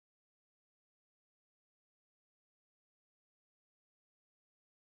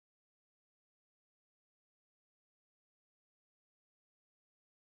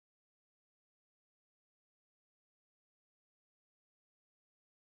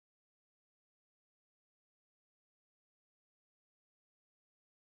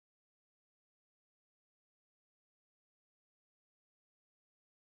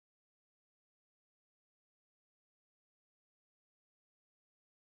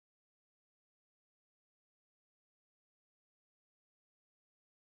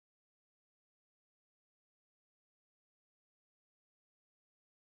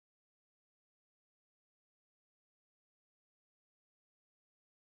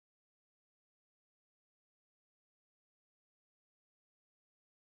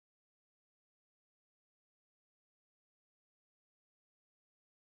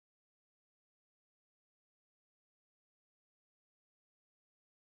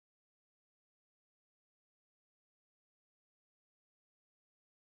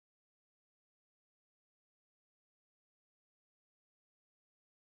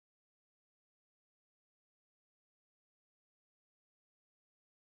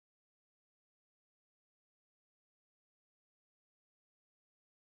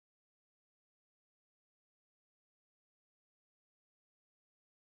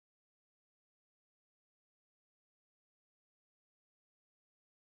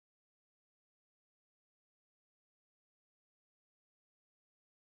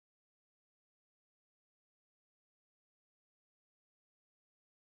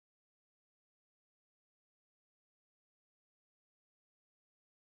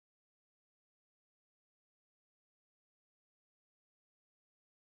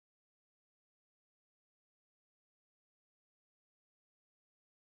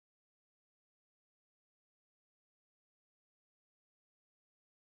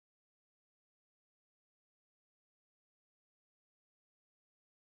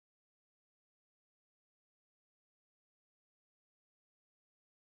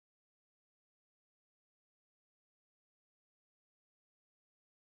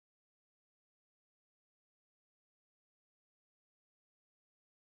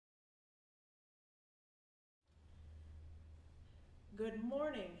Good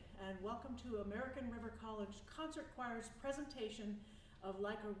morning and welcome to American River College Concert Choir's presentation of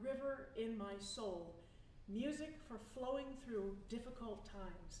Like a River in My Soul, music for flowing through difficult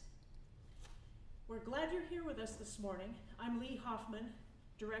times. We're glad you're here with us this morning. I'm Lee Hoffman,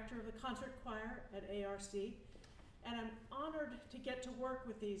 Director of the Concert Choir at ARC, and I'm honored to get to work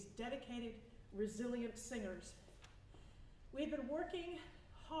with these dedicated, resilient singers. We've been working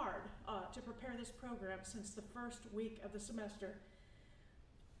hard to prepare this program since the first week of the semester.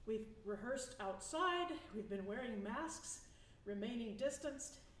 We've rehearsed outside, we've been wearing masks, remaining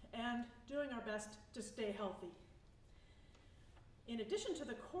distanced, and doing our best to stay healthy. In addition to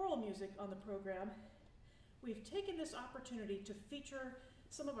the choral music on the program, we've taken this opportunity to feature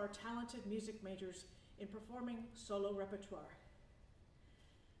some of our talented music majors in performing solo repertoire.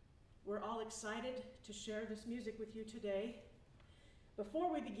 We're all excited to share this music with you today.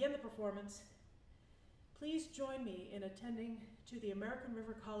 Before we begin the performance, please join me in attending to the American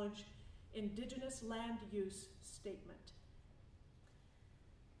River College Indigenous Land Use Statement.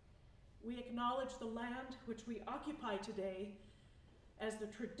 We acknowledge the land which we occupy today as the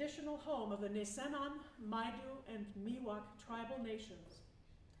traditional home of the Nisenan, Maidu, and Miwok tribal nations.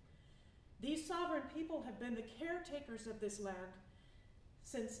 These sovereign people have been the caretakers of this land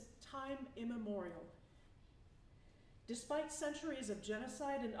since time immemorial. Despite centuries of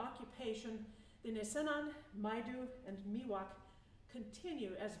genocide and occupation, the Nisenan, Maidu, and Miwok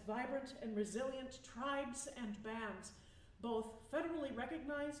continue as vibrant and resilient tribes and bands, both federally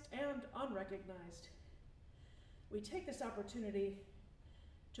recognized and unrecognized. We take this opportunity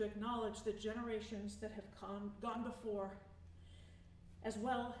to acknowledge the generations that have gone before, as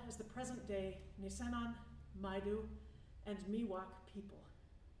well as the present day Nisenan, Maidu, and Miwok people.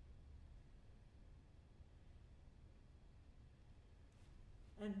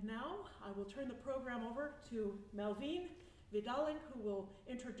 And now I will turn the program over to Melvin Vidalenc, who will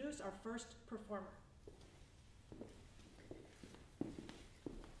introduce our first performer.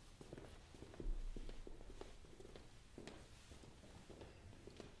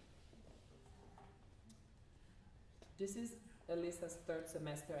 This is Alyssa's third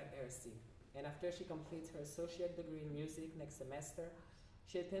semester at ARC, and after she completes her associate degree in music next semester,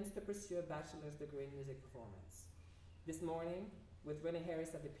 she intends to pursue a bachelor's degree in music performance. This morning, with Renee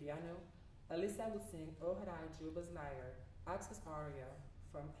Harris at the piano, Alyssa will sing O Hadai Jubal's Lyre, Access aria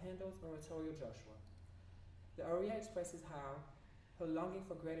from Handel's oratorio Joshua. The aria expresses how her longing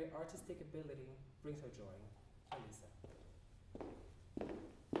for greater artistic ability brings her joy. Alyssa.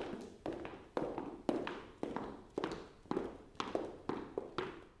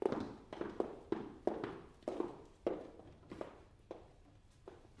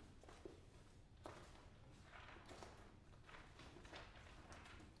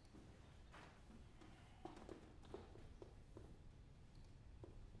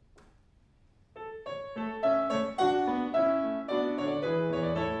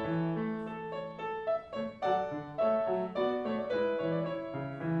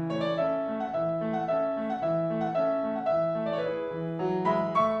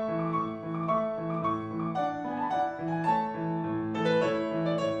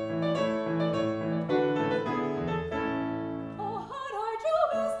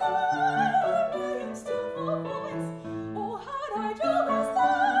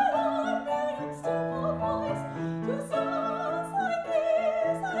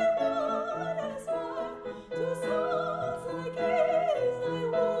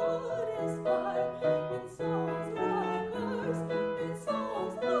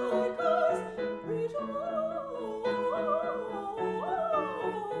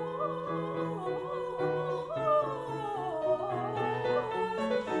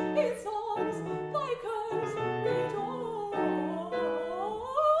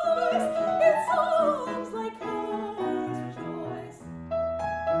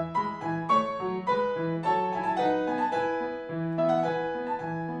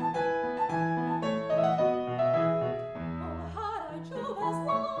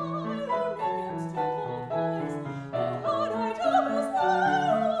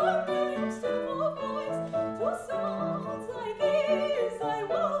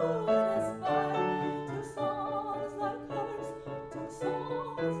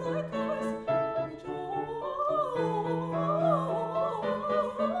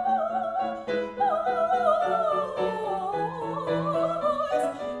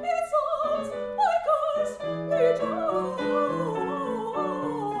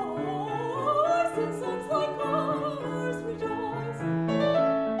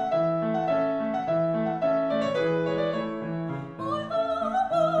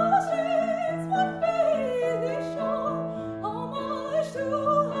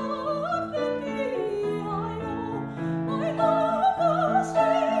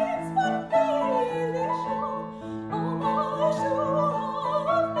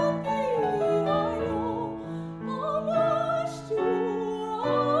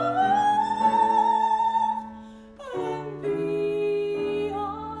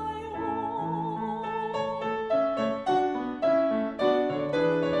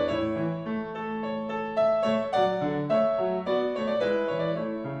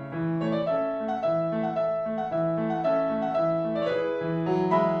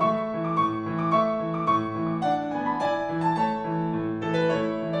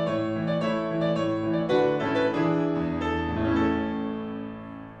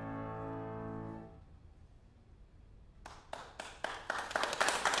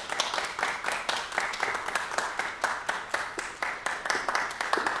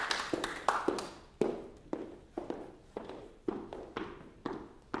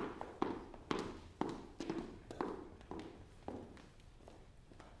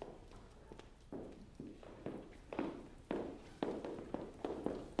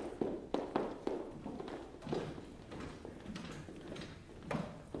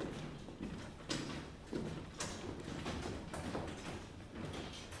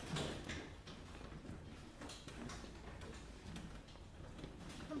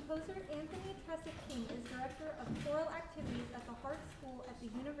 Composer Anthony Trecek-King is Director of Choral Activities at the Hart School at the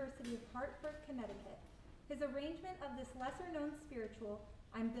University of Hartford, Connecticut. His arrangement of this lesser-known spiritual,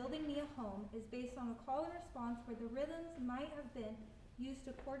 I'm Building Me a Home, is based on a call and response where the rhythms might have been used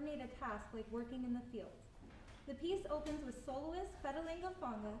to coordinate a task like working in the fields. The piece opens with soloist Fetalaiga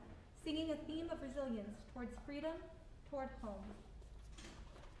Faga singing a theme of resilience towards freedom, toward home.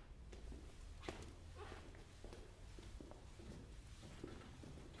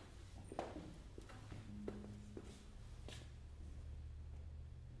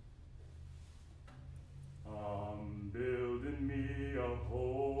 I'm building me a home.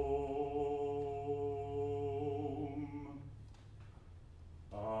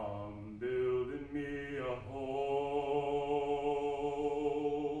 I'm building me a home.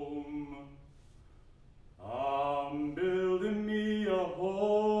 I'm building me a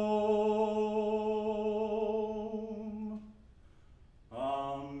home.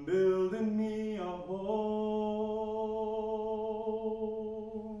 I'm building me a home.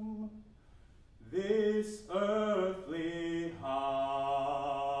 This earthly house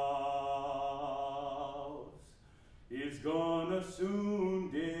is gonna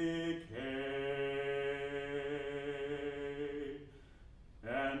soon decay,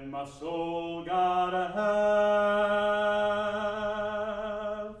 and my soul gotta have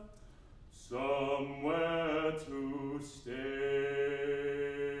somewhere to stay.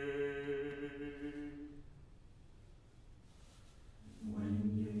 When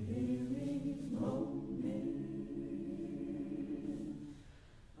you're hearing moaning,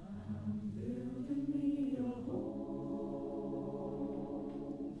 I'm building me a home.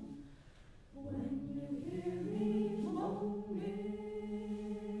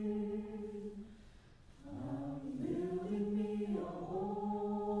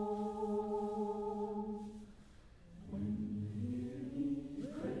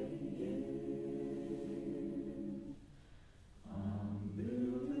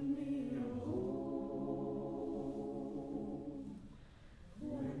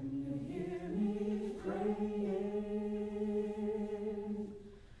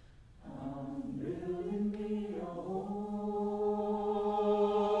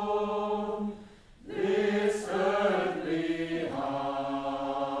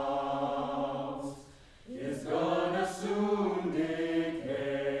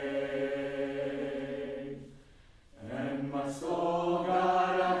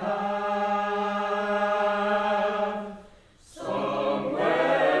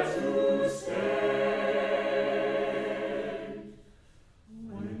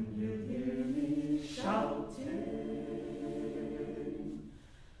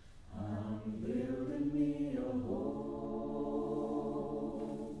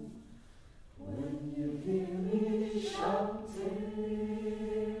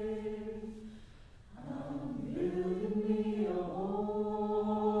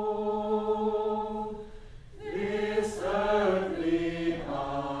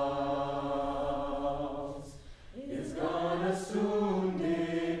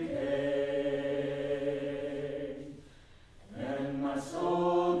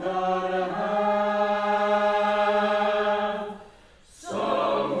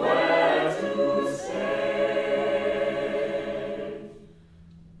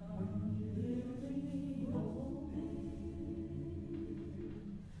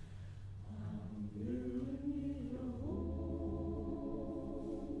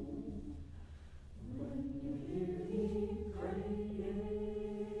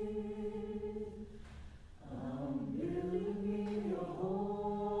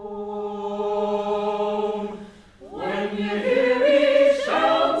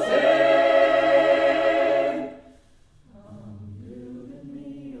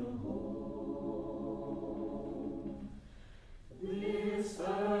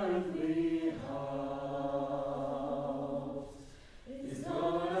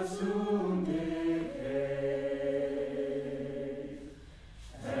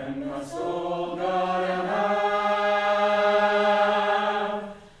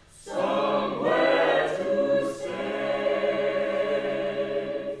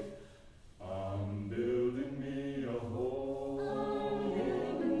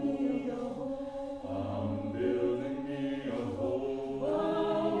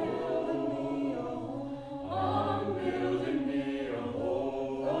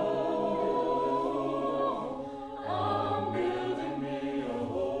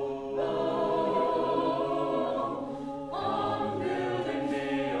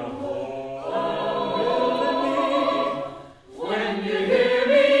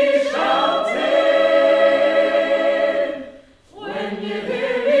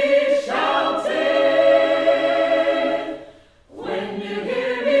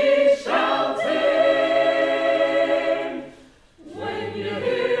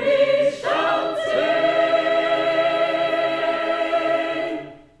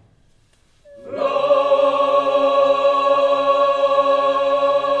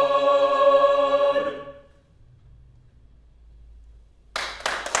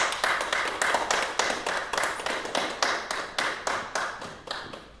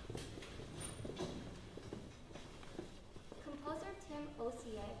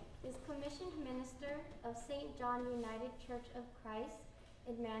 Zion United Church of Christ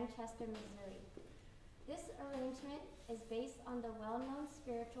in Manchester, Missouri. This arrangement is based on the well-known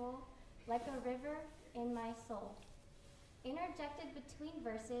spiritual, Like a River in My Soul. Interjected between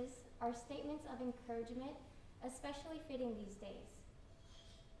verses are statements of encouragement, especially fitting these days.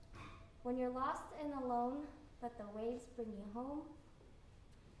 When you're lost and alone, let the waves bring you home.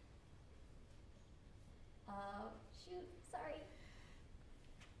 Sorry.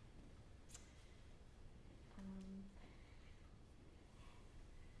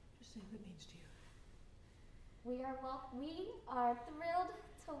 Just say what it means to you. We are thrilled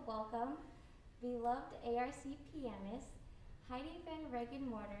to welcome beloved ARC pianist Heidi Van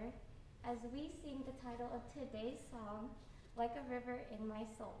Regenmorter as we sing the title of today's song, Like a River in My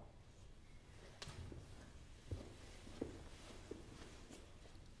Soul. Like a river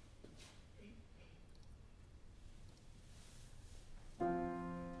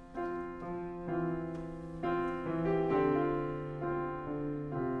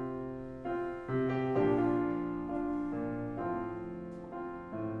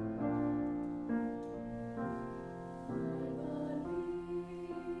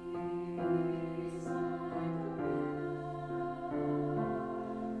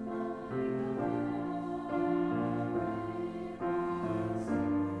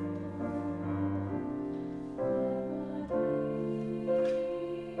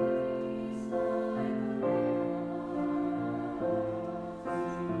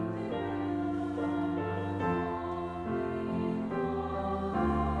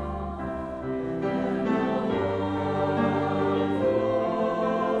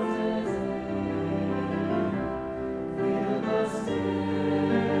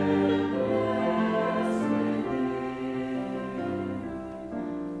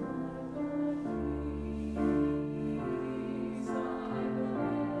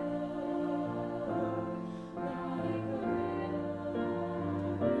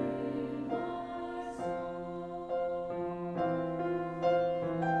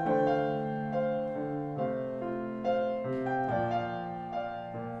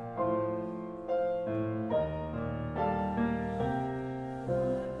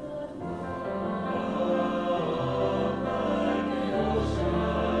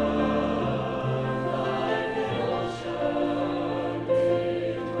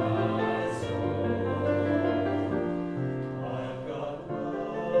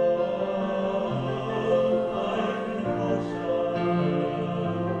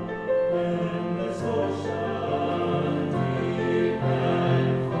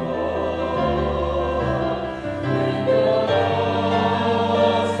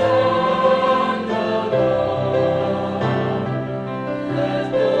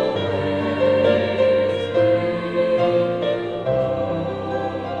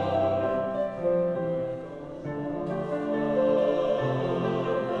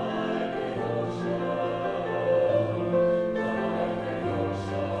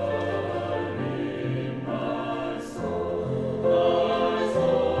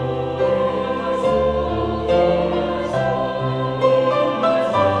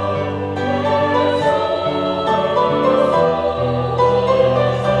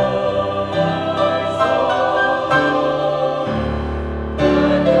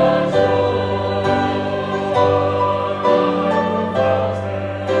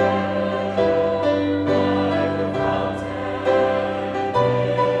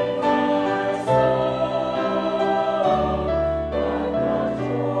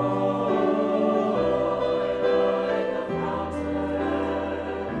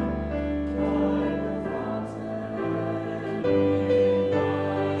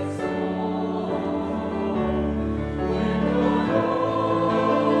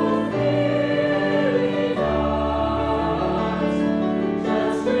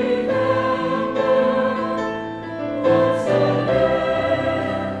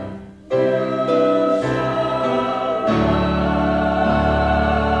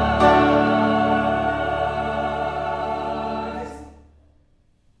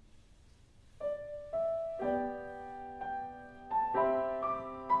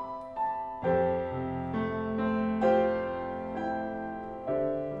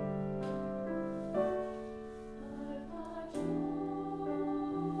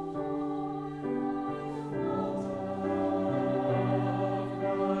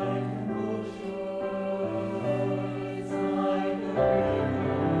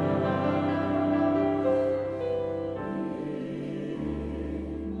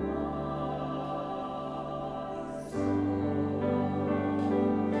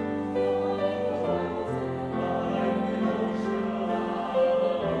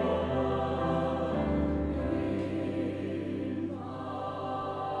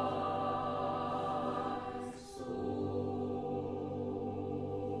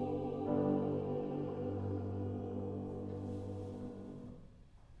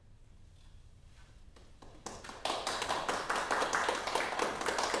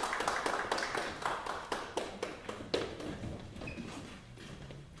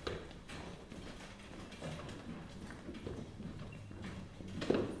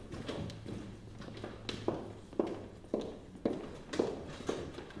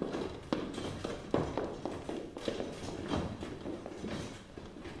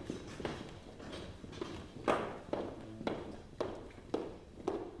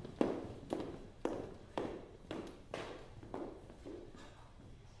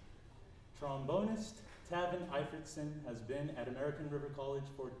Trombonist Tavyn Eifertsen has been at American River College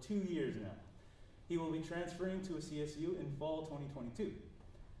for 2 years now. He will be transferring to a CSU in fall 2022.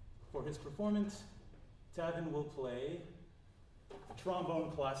 For his performance, Tavyn will play a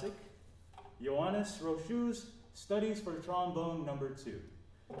trombone classic, Joannès Rochut's Studies for Trombone No. 2.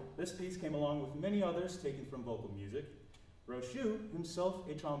 This piece came along with many others taken from vocal music. Rochut, himself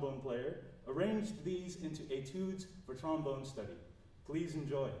a trombone player, arranged these into etudes for trombone study. Please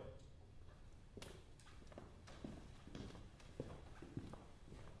enjoy.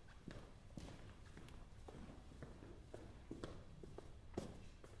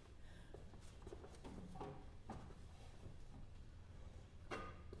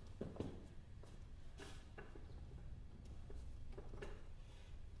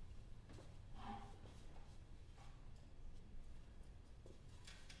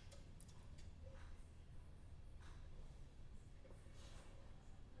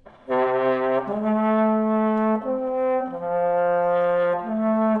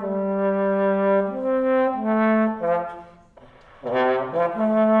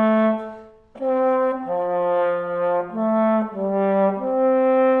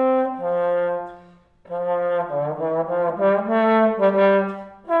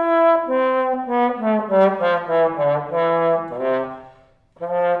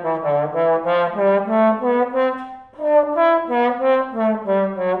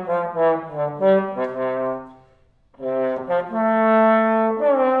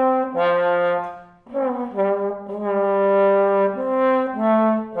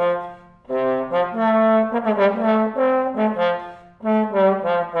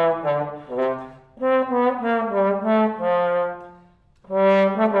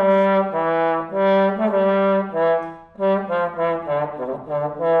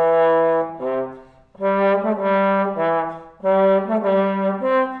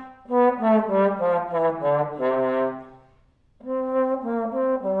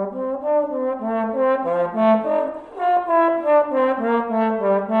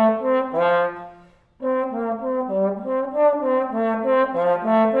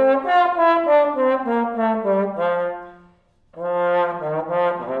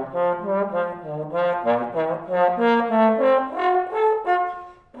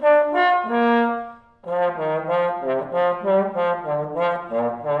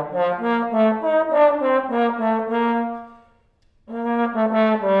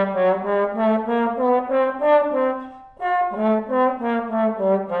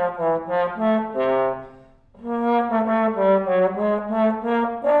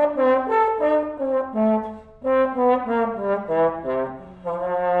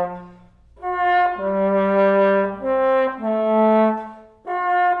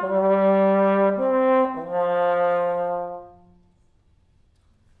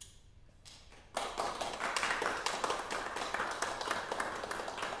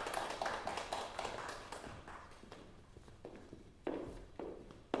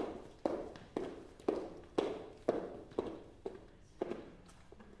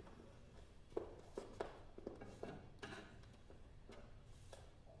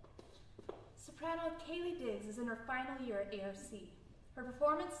 Soprano Kailey Diggs is in her final year at ARC. Her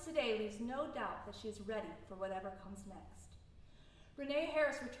performance today leaves no doubt that she is ready for whatever comes next. Renee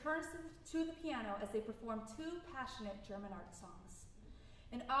Harris returns to the piano as they perform two passionate German art songs.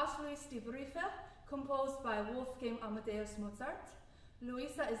 In Ausschluss die Briefe, composed by Wolfgang Amadeus Mozart,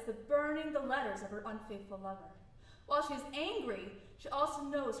 Luisa is burning the letters of her unfaithful lover. While she is angry, she also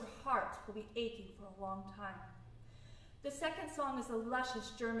knows her heart will be aching for a long time. The second song is the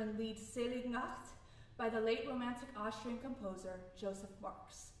luscious German lied Selige Nacht by the late Romantic Austrian composer Joseph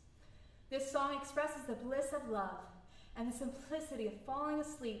Marx. This song expresses the bliss of love and the simplicity of falling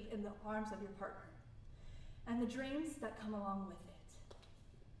asleep in the arms of your partner, and the dreams that come along with it.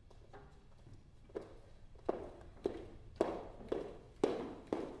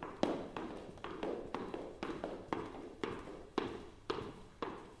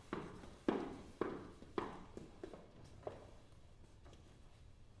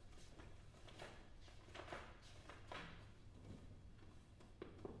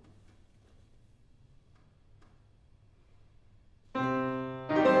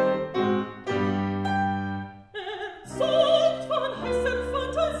 Zeugt von heißer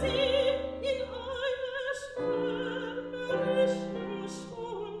Fantasie in einer Sprache.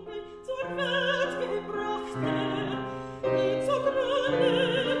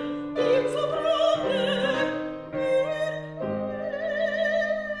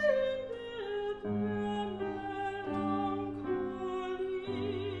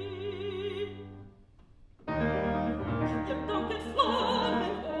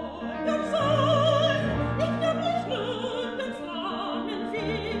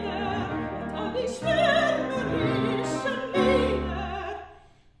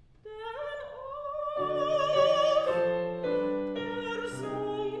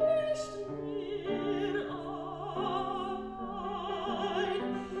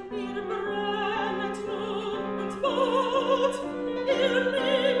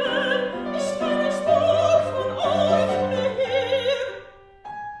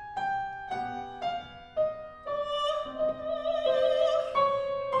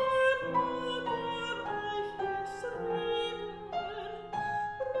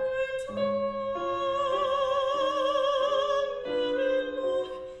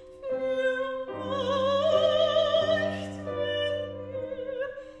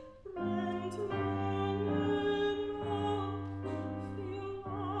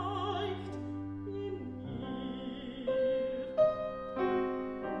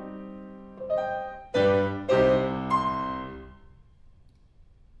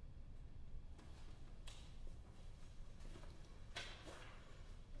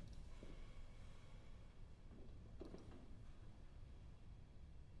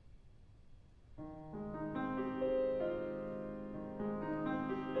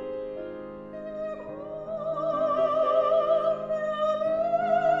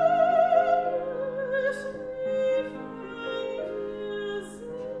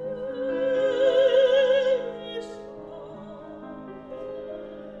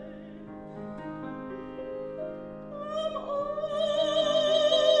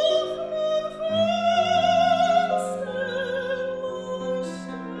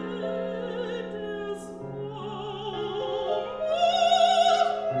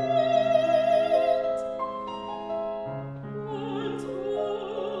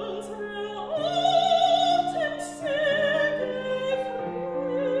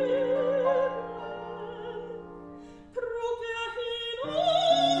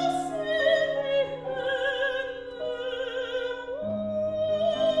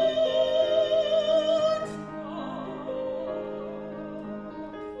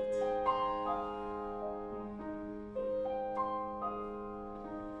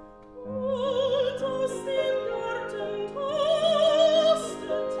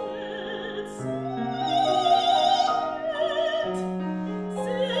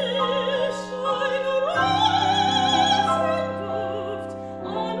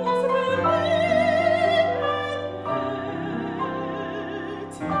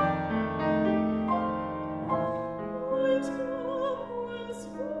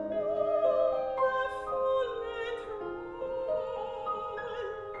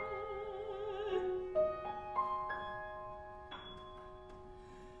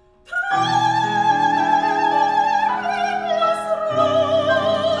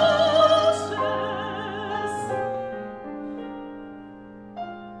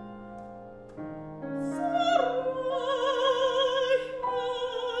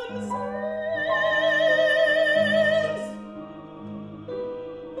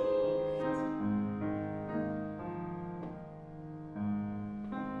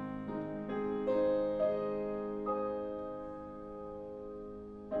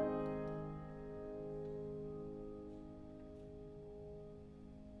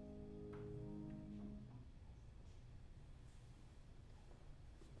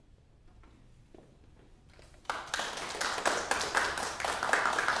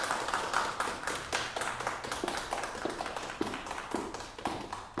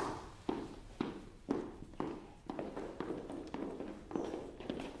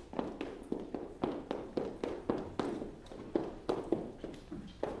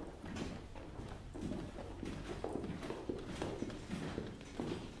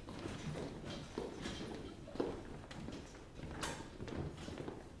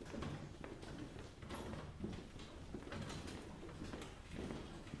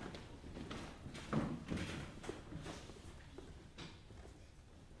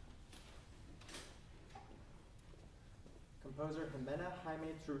 Composer Jimena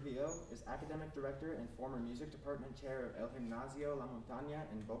Jaime Trujillo is academic director and former music department chair of El Gimnasio La Montaña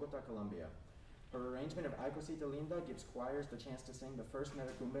in Bogota, Colombia. Her arrangement of Ay Cosita Linda gives choirs the chance to sing the first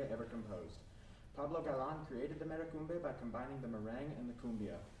mericumbe ever composed. Pablo Galan created the mericumbe by combining the merengue and the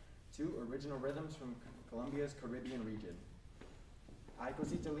cumbia, two original rhythms from Colombia's Caribbean region. Ay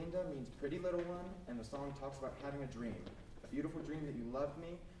Cosita Linda means pretty little one, and the song talks about having a dream. A beautiful dream that you loved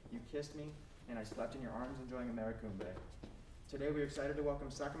me, you kissed me, and I slept in your arms enjoying a mericumbe. Today we are excited to welcome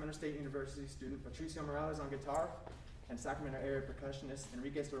Sacramento State University student Patricio Morales on guitar and Sacramento area percussionists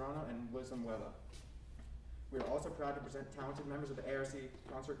Enrique Serrano and Wisdom Wella. We are also proud to present talented members of the ARC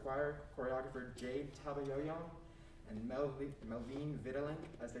concert choir, choreographer Jade Tabayoyong and Melvin Vidalenc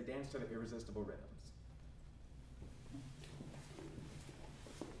as they dance to the irresistible rhythms.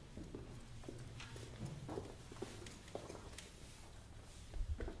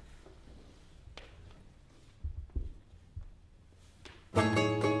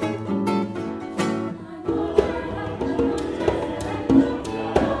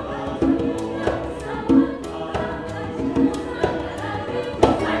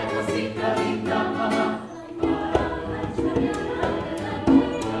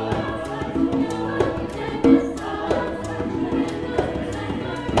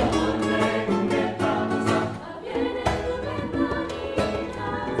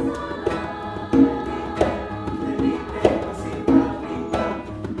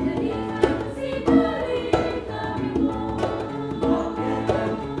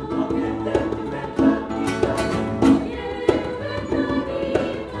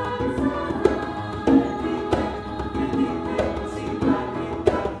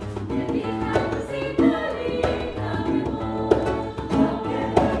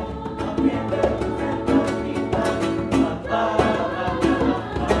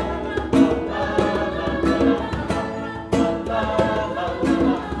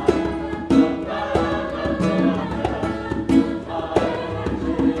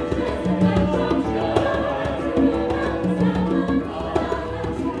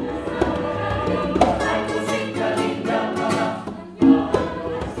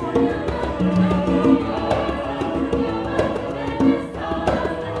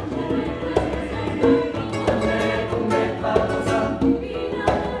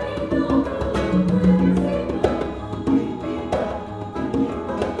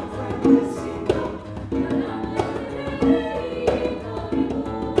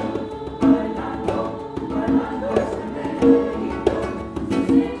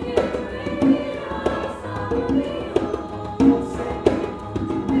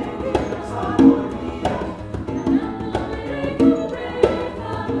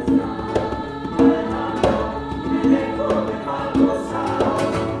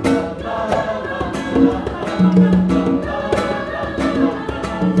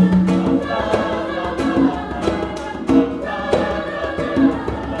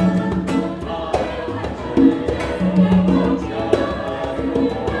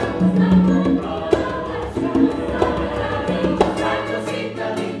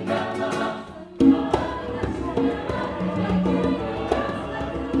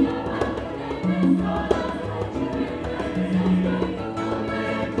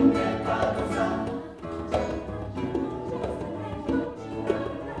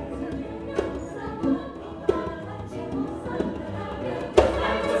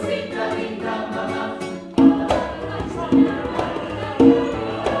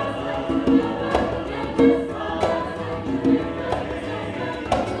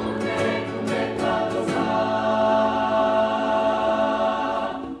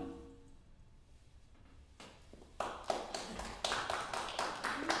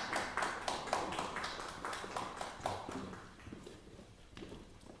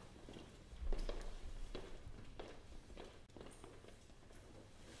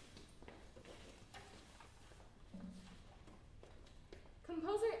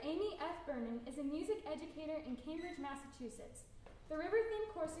 Is a music educator in Cambridge, Massachusetts. The river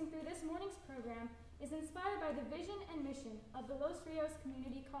theme coursing through this morning's program is inspired by the vision and mission of the Los Rios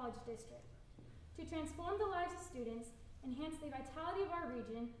Community College District to transform the lives of students, enhance the vitality of our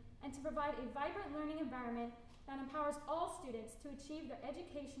region, and to provide a vibrant learning environment that empowers all students to achieve their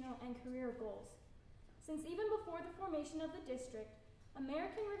educational and career goals. Since even before the formation of the district,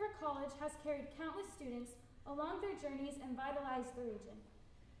 American River College has carried countless students along their journeys and vitalized the region.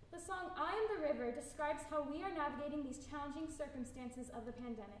 The song I Am the River describes how we are navigating these challenging circumstances of the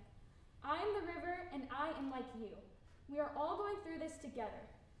pandemic. I am the river and I am like you. We are all going through this together.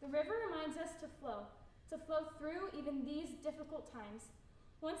 The river reminds us to flow through even these difficult times.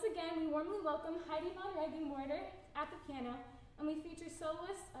 Once again, we warmly welcome Heidi Van Regenmorter at the piano, and we feature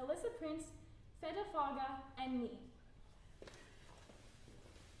soloists Alissa Prince, Fetalaiga Faga, and me.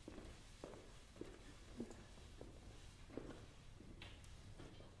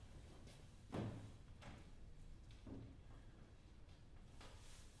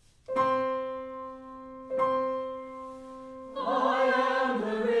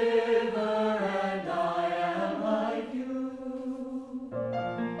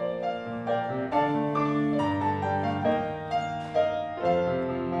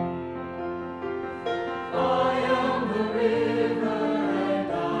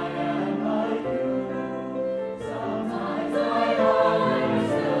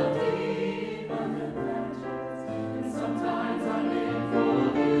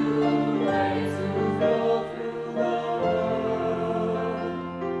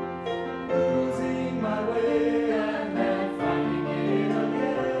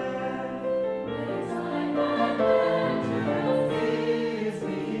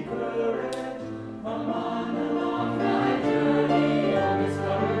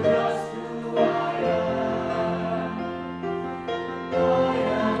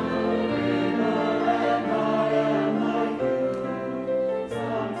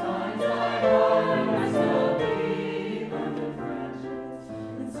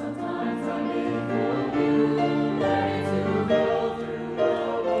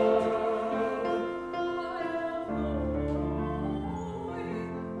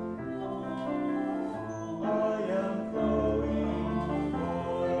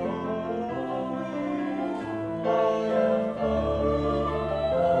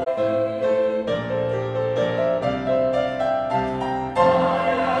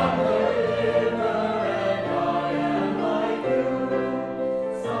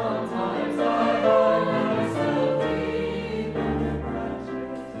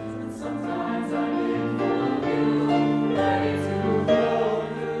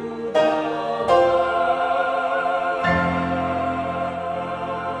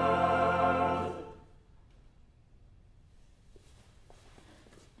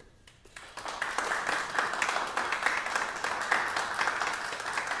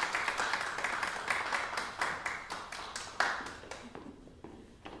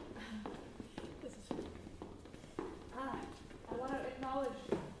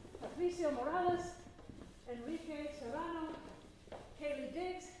 Patricio Morales, Enrique Serrano, Kailey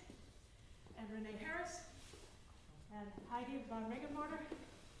Diggs, and Renee Harris, and Heidi Van Regenmorter,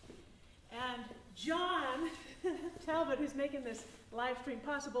 and John Talbot, who's making this live stream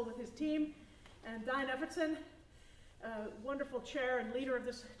possible with his team, and Tavyn Eifertsen, wonderful chair and leader of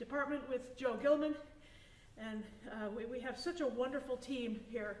this department with Joe Gilman, and we have such a wonderful team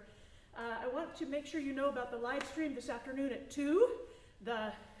here. I want to make sure you know about the live stream this afternoon at 2,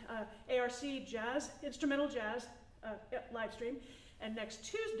 the ARC Jazz, Instrumental Jazz live stream, and next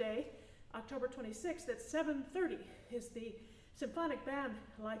Tuesday, October 26th at 7:30 is the Symphonic Band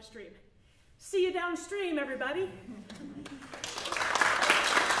live stream. See you downstream, everybody.